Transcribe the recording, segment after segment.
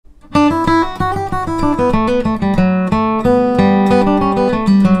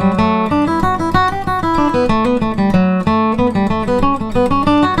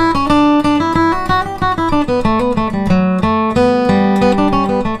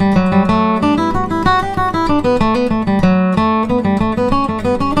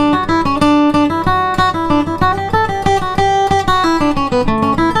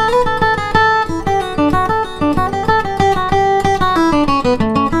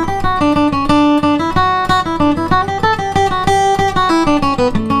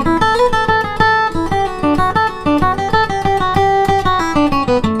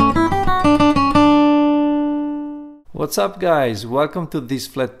What's up guys, welcome to this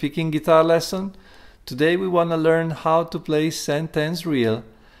flat picking guitar lesson. Today we want to learn how to play Sentence Reel.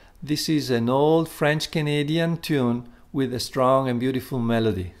 This is an old French-Canadian tune with a strong and beautiful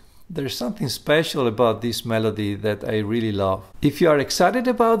melody. There's something special about this melody that I really love. If you are excited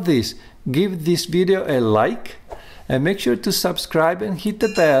about this, give this video a like and make sure to subscribe and hit the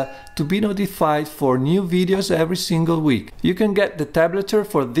bell to be notified for new videos every single week. You can get the tablature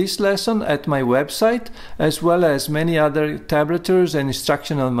for this lesson at my website, as well as many other tablatures and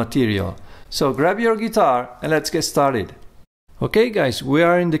instructional material. So grab your guitar and let's get started. Okay guys, we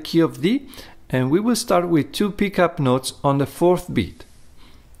are in the key of D and we will start with two pickup notes on the fourth beat.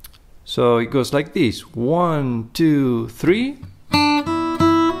 So it goes like this: 1, 2, 3,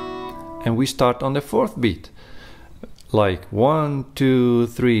 and we start on the fourth beat. Like 1, 2,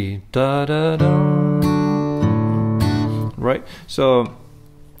 3, da da da. Right? So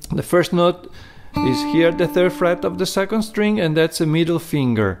the first note is here at the third fret of the second string, and that's a middle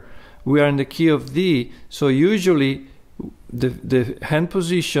finger. We are in the key of D, so usually the hand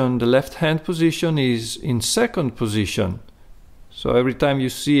position, the left hand position, is in second position. So every time you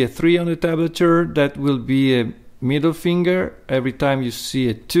see a 3 on the tablature, that will be a middle finger. Every time you see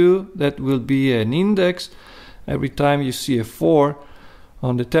a 2, that will be an index. Every time you see a 4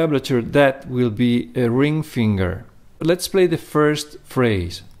 on the tablature, that will be a ring finger. Let's play the first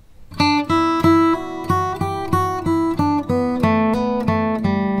phrase.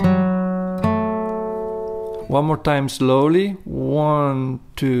 One more time slowly. 1,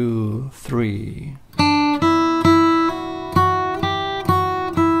 2, 3.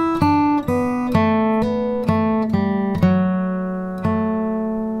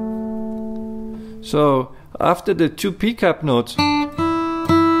 So after the two pickup notes,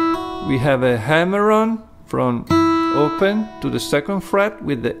 we have a hammer-on from open to the second fret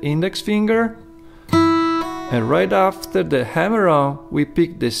with the index finger, and right after the hammer-on we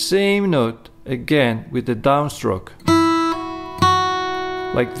pick the same note again with the downstroke,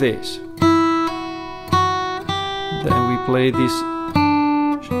 like this. Then we play this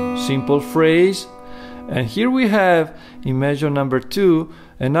simple phrase, and here we have in measure number 2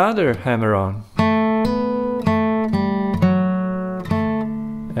 another hammer-on.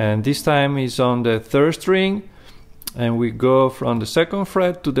 And this time is on the third string, and we go from the second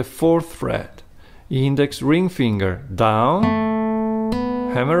fret to the fourth fret. Index ring finger down,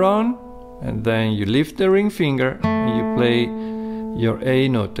 hammer on, and then you lift the ring finger and you play your A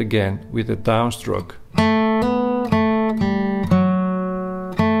note again with a downstroke.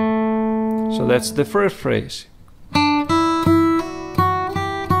 So that's the first phrase.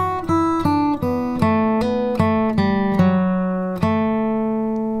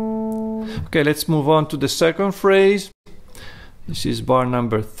 Okay, let's move on to the second phrase. This is bar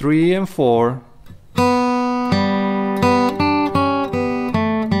number 3 and 4.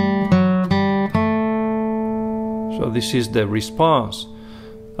 So this is the response.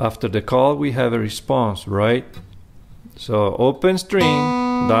 After the call we have a response, right? So open string,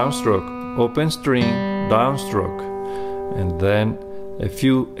 downstroke, open string, downstroke, and then a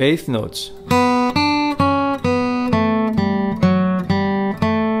few eighth notes.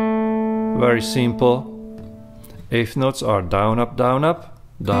 Very simple. Eighth notes are down, up, down, up,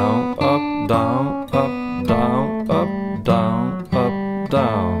 down, up, down, up, down, up, down, up,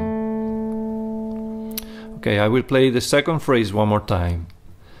 down. Okay, I will play the second phrase one more time.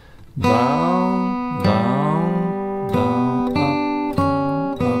 Down, down, down, up,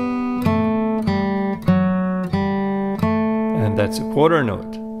 and that's a quarter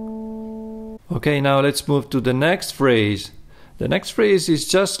note. Okay, now let's move to the next phrase. The next phrase is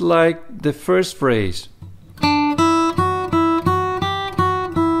just like the first phrase.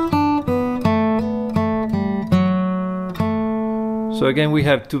 So again we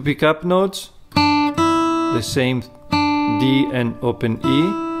have two pickup notes, the same D and open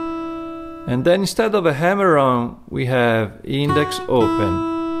E, and then instead of a hammer-on we have index open,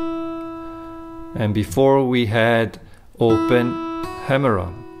 and before we had open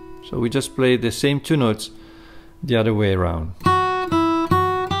hammer-on. So we just play the same two notes the other way around.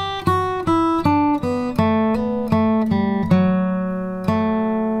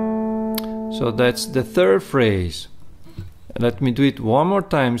 So that's the third phrase. Let me do it one more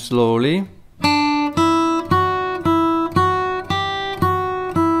time slowly.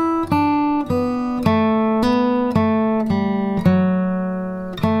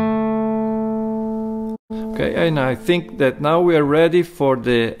 Okay, and I think that now we are ready for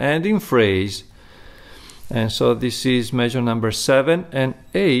the ending phrase. And so this is measure number 7 and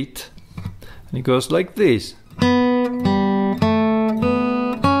 8, and it goes like this.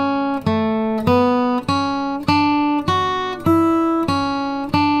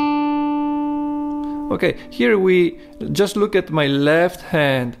 Okay, here we just look at my left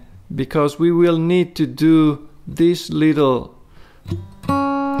hand, because we will need to do this little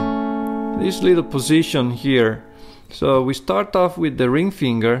position here. So we start off with the ring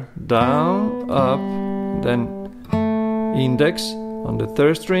finger, down, up, then index on the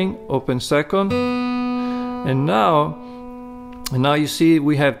third string, open second, and now you see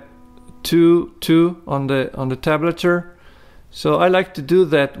we have two on the tablature. So I like to do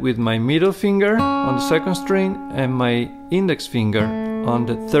that with my middle finger on the second string and my index finger on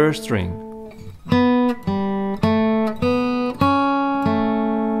the third string.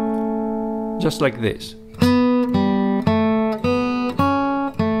 Just like this.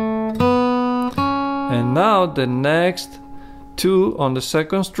 And now the next two on the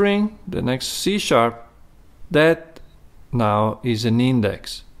second string, the next C sharp, that now is an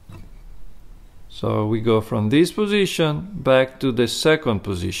index. So we go from this position back to the second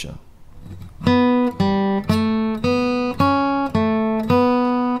position.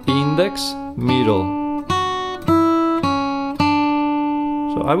 Index, middle.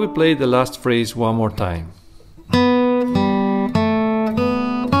 So I will play the last phrase one more time.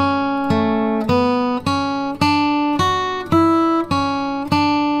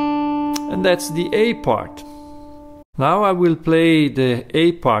 And that's the A part. Now I will play the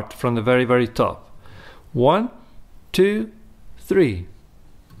A part from the very, very top. 1, 2, 3.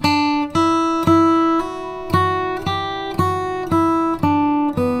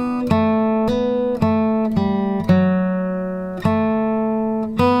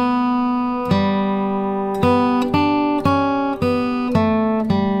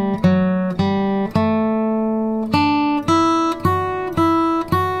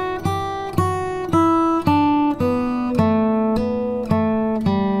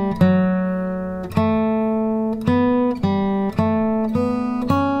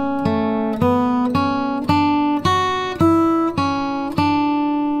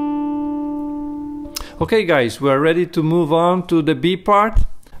 Okay guys, we are ready to move on to the B part.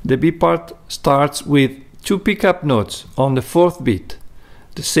 The B part starts with two pickup notes on the fourth beat.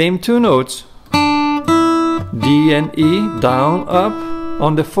 The same two notes, D and E, down, up,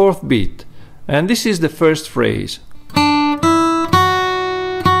 on the fourth beat. And this is the first phrase.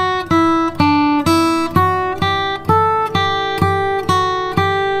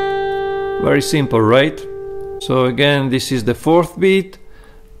 Very simple, right? So again, this is the fourth beat.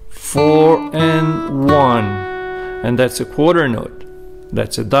 4 and 1, and that's a quarter note.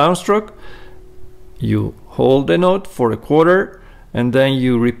 That's a downstroke. You hold the note for a quarter, and then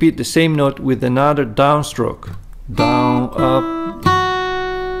you repeat the same note with another downstroke. Down, up,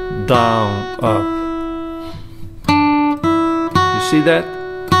 down, up. You see that?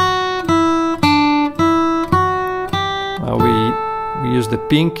 Now we use the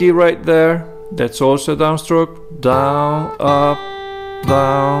pinky right there. That's also a downstroke. Down, up,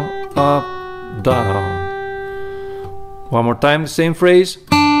 down, up, down. One more time, the same phrase.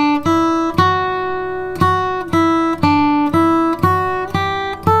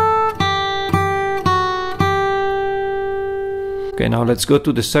 Okay, now let's go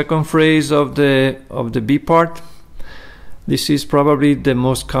to the second phrase of the B part. This is probably the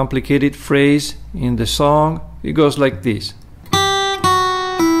most complicated phrase in the song. It goes like this.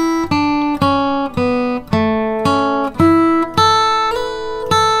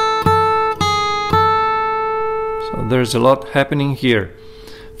 There's a lot happening here.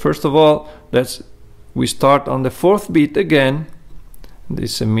 First of all, we start on the fourth beat again.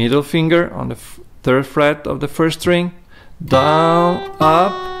 This is a middle finger on the third fret of the first string. Down,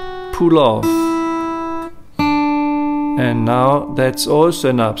 up, pull off. And now that's also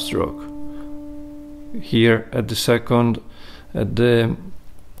an upstroke. Here at the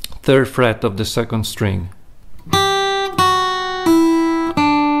third fret of the second string.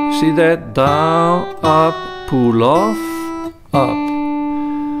 See that? Down, up, pull off, up.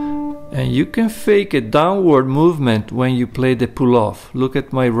 And you can fake a downward movement when you play the pull off. Look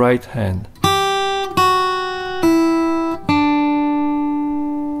at my right hand.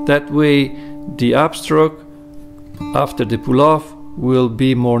 That way the upstroke after the pull off will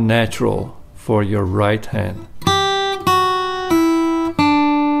be more natural for your right hand.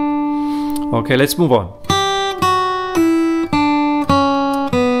 Okay, let's move on.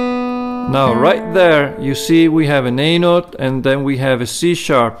 Now right there you see we have an A note and then we have a C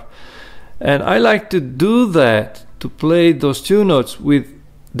sharp, and I like to do that to play those two notes with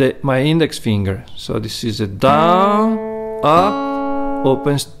my index finger. So this is a down, up,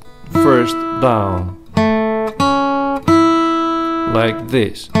 opens first, down, like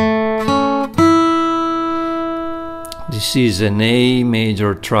this. This is an A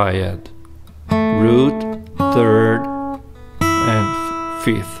major triad. root, third, and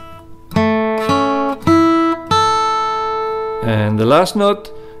fifth. And the last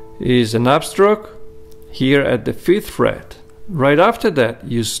note is an upstroke here at the 5th fret. Right after that,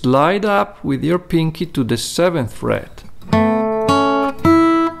 you slide up with your pinky to the 7th fret,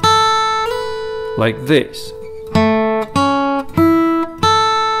 like this.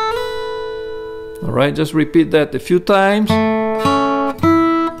 Alright, just repeat that a few times.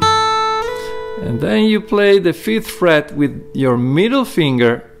 And then you play the 5th fret with your middle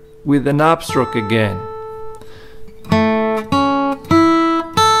finger with an upstroke again.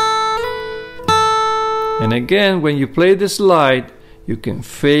 And again, when you play the slide, you can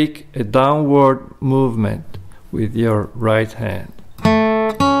fake a downward movement with your right hand.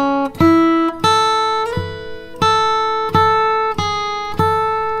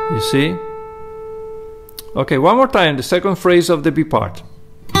 You see? Okay, one more time, the second phrase of the B part.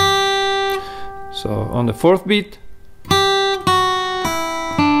 So on the 4th beat,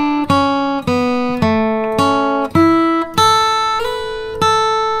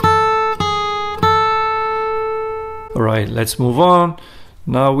 alright, let's move on.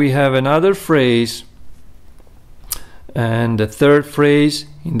 Now we have another phrase, and the third phrase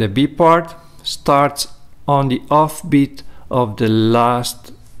in the B part starts on the off beat of the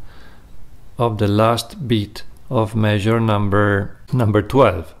last beat of measure number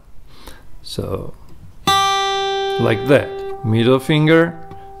 12. So like that, middle finger,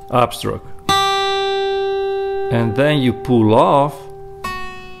 upstroke, and then you pull off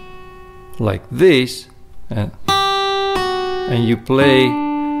like this, and you play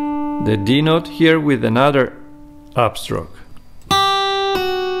the D note here with another upstroke,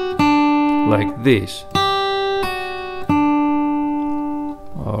 like this.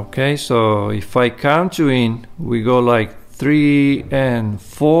 Okay, so if I count you in, we go like 3 and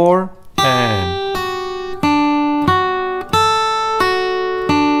 4 and.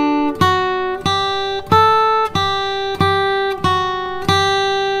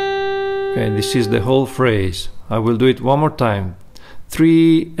 Okay, this is the whole phrase. I will do it one more time.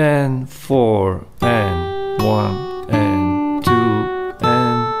 3 and 4 and 1 and 2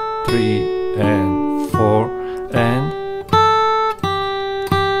 and 3 and 4 and.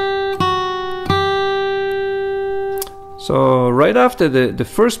 So right after the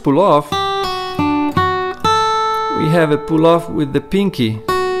first pull off, we have a pull off with the pinky.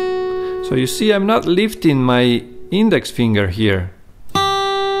 So you see, I'm not lifting my index finger here.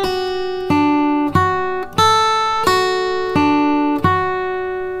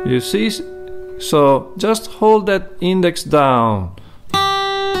 You see? So just hold that index down.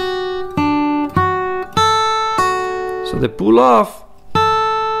 So the pull off,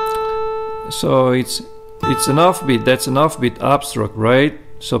 so it's an offbeat, that's an offbeat upstroke, right?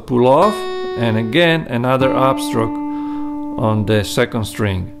 So pull off, and again another upstroke on the second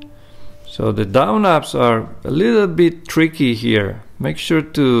string. So the down ups are a little bit tricky here. Make sure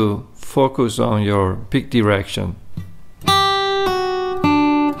to focus on your pick direction.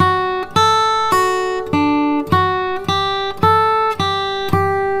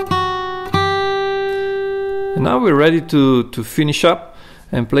 And now we're ready to finish up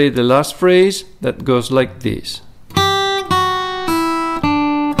and play the last phrase that goes like this.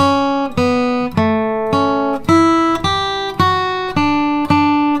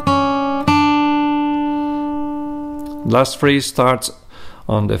 Last phrase starts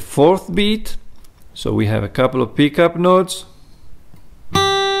on the 4th beat, so we have a couple of pickup notes.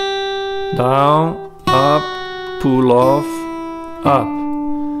 Down, up, pull off, up.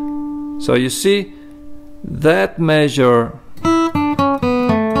 So you see, that measure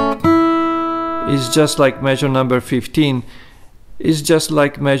is just like measure number 15, is just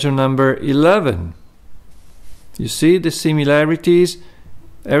like measure number 11. You see the similarities?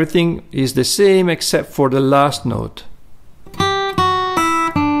 Everything is the same except for the last note.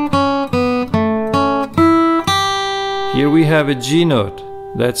 Here we have a G note.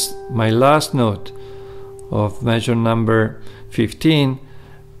 That's my last note of measure number 15.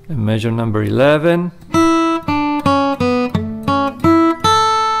 And measure number 11,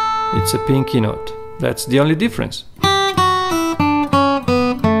 it's a pinky note. That's the only difference.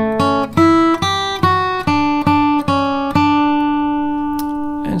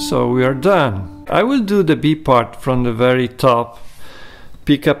 And so we are done. I will do the B part from the very top,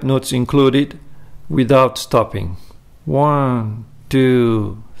 pickup notes included, without stopping. 1,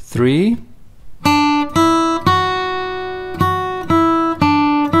 2, 3.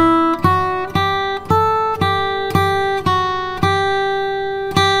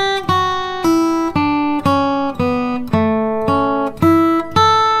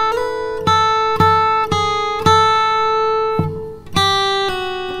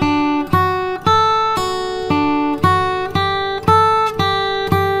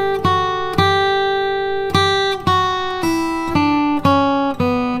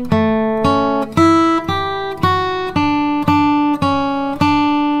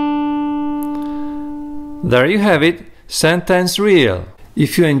 There you have it, sentence reel.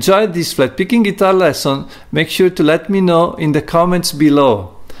 If you enjoyed this flat picking guitar lesson, make sure to let me know in the comments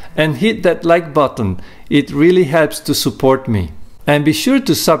below. And hit that like button, it really helps to support me. And be sure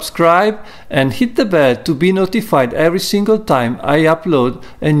to subscribe and hit the bell to be notified every single time I upload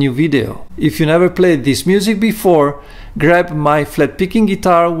a new video. If you never played this music before, grab my Flat Picking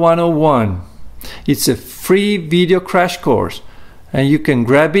Guitar 101. It's a free video crash course, and you can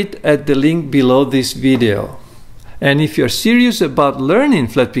grab it at the link below this video. And if you're serious about learning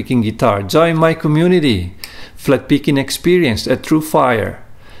flat picking guitar, join my community, Flat Picking Experience at True Fire.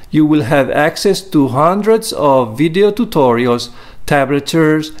 You will have access to hundreds of video tutorials,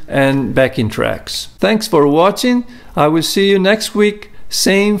 tablatures, and backing tracks. Thanks for watching. I will see you next week.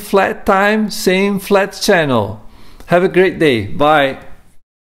 Same flat time, same flat channel. Have a great day. Bye.